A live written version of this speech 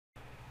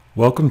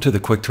Welcome to the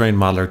Quick Terrain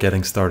Modeler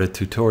Getting Started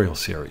tutorial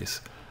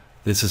series.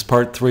 This is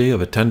part 3 of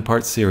a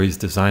 10-part series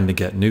designed to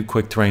get new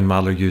Quick Terrain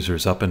Modeler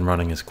users up and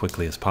running as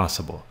quickly as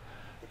possible.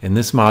 In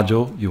this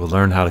module, you will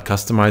learn how to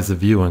customize the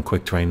view in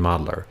Quick Terrain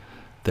Modeler.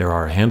 There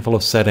are a handful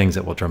of settings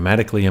that will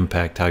dramatically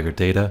impact how your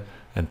data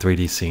and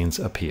 3D scenes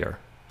appear.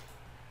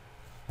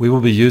 We will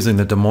be using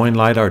the Des Moines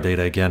LiDAR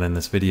data again in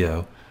this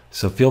video,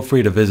 so feel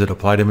free to visit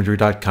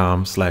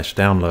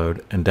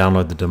appliedimagery.com/download and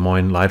download the Des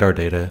Moines LiDAR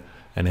data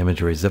and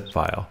imagery zip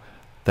file.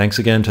 Thanks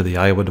again to the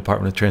Iowa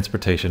Department of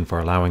Transportation for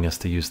allowing us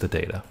to use the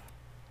data.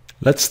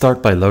 Let's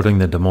start by loading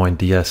the Des Moines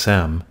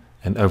DSM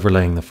and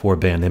overlaying the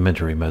 4-band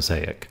imagery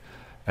mosaic.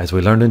 As we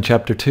learned in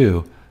Chapter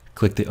 2,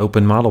 click the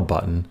Open Model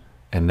button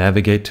and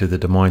navigate to the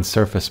Des Moines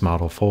Surface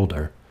Model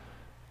folder.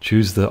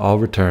 Choose the All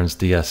Returns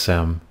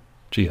DSM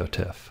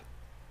GeoTIFF.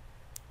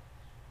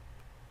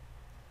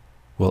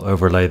 We'll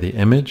overlay the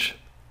image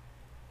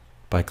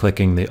by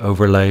clicking the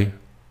Overlay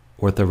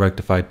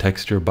Orthorectified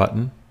Texture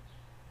button,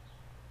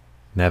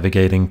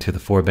 navigating to the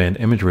 4-band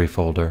imagery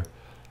folder,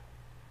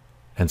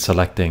 and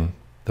selecting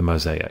the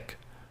mosaic.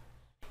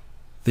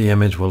 The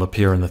image will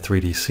appear in the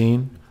 3D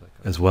scene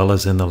as well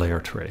as in the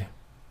layer tree.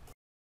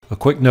 A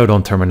quick note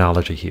on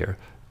terminology here.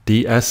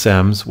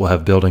 DSMs will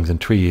have buildings and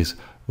trees,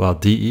 while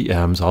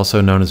DEMs, also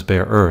known as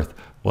bare earth,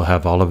 will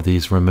have all of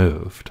these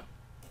removed.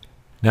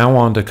 Now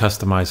on to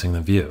customizing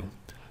the view.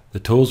 The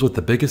tools with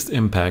the biggest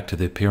impact to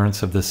the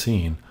appearance of the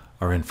scene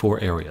are in 4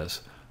 areas.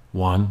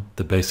 1.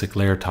 The basic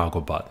layer toggle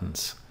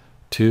buttons.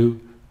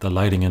 2. The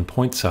lighting and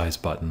point size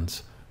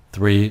buttons.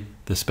 3.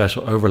 The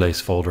special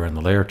overlays folder in the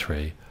layer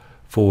tree.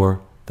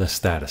 4. The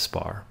status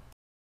bar.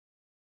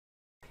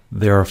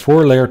 There are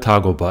 4 layer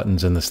toggle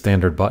buttons in the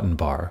standard button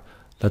bar.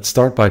 Let's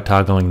start by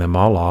toggling them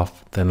all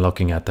off, then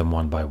looking at them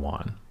one by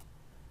one.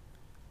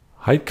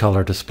 Height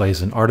color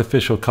displays an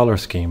artificial color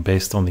scheme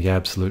based on the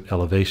absolute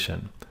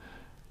elevation.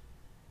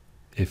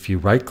 If you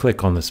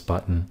right-click on this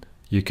button,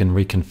 you can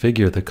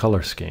reconfigure the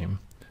color scheme.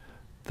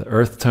 The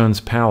Earth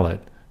Tones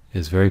palette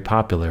is very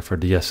popular for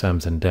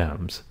DSMs and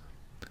DEMs.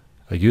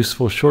 A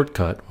useful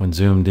shortcut when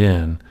zoomed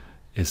in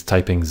is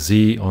typing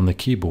Z on the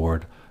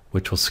keyboard,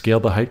 which will scale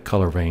the height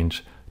color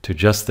range to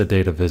just the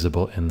data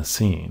visible in the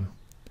scene.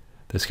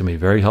 This can be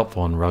very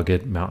helpful in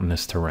rugged,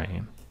 mountainous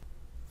terrain.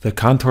 The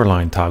contour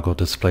line toggle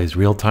displays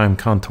real-time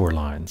contour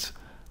lines.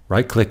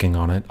 Right-clicking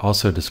on it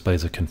also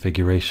displays a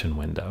configuration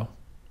window.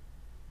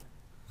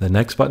 The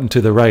next button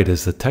to the right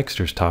is the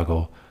Textures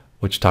toggle,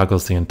 which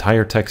toggles the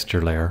entire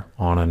texture layer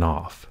on and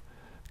off.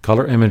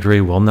 Color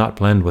imagery will not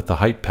blend with the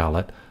height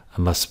palette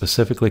unless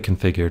specifically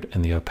configured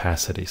in the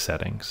opacity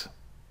settings.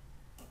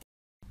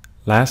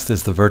 Last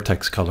is the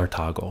Vertex Color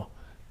toggle.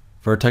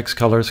 Vertex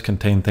colors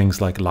contain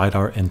things like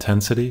LiDAR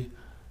intensity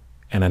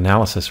and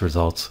analysis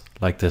results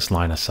like this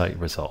line of sight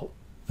result.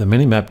 The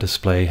minimap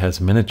display has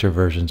miniature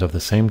versions of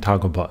the same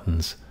toggle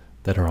buttons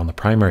that are on the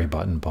primary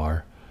button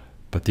bar,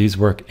 but these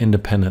work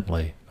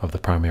independently of the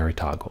primary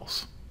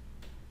toggles.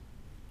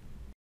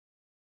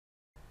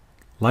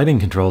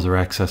 Lighting controls are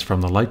accessed from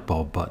the light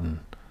bulb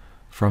button.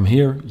 From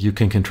here, you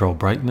can control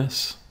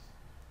brightness,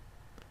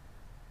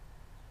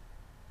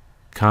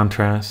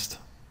 contrast,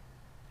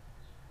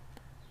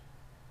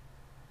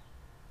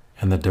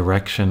 and the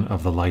direction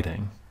of the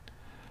lighting.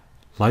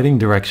 Lighting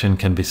direction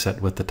can be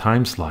set with the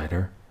time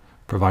slider,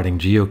 providing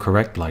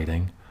geo-correct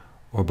lighting,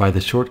 or by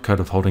the shortcut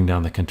of holding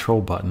down the control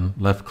button,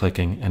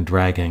 left-clicking, and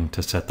dragging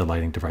to set the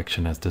lighting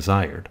direction as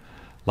desired.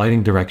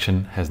 Lighting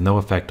direction has no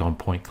effect on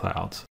point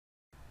clouds.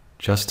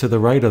 Just to the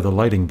right of the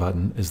lighting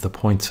button is the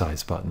point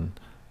size button.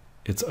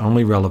 It's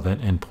only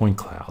relevant in point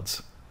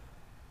clouds.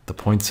 The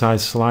point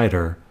size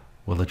slider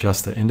will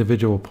adjust the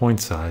individual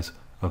point size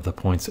of the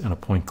points in a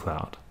point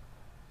cloud.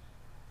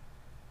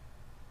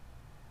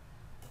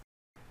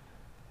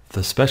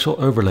 The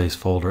Special Overlays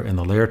folder in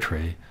the layer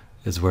tree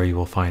is where you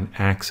will find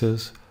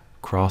axes,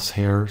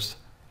 crosshairs,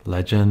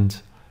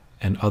 legends,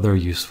 and other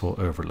useful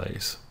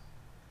overlays.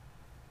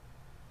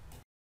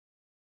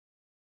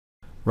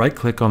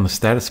 Right-click on the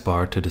status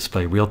bar to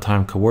display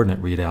real-time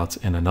coordinate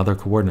readouts in another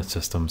coordinate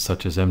system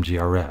such as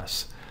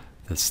MGRS.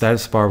 The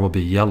status bar will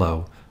be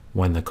yellow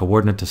when the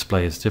coordinate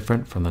display is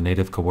different from the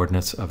native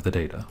coordinates of the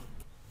data.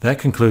 That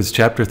concludes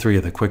Chapter 3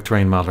 of the Quick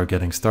Terrain Modeler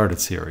Getting Started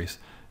series.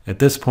 At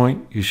this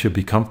point, you should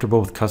be comfortable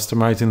with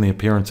customizing the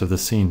appearance of the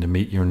scene to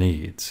meet your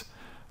needs.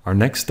 Our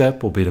next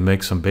step will be to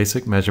make some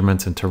basic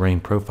measurements and terrain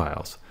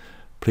profiles.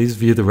 Please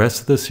view the rest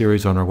of the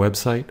series on our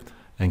website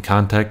and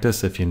contact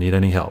us if you need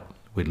any help.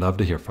 We'd love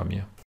to hear from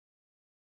you.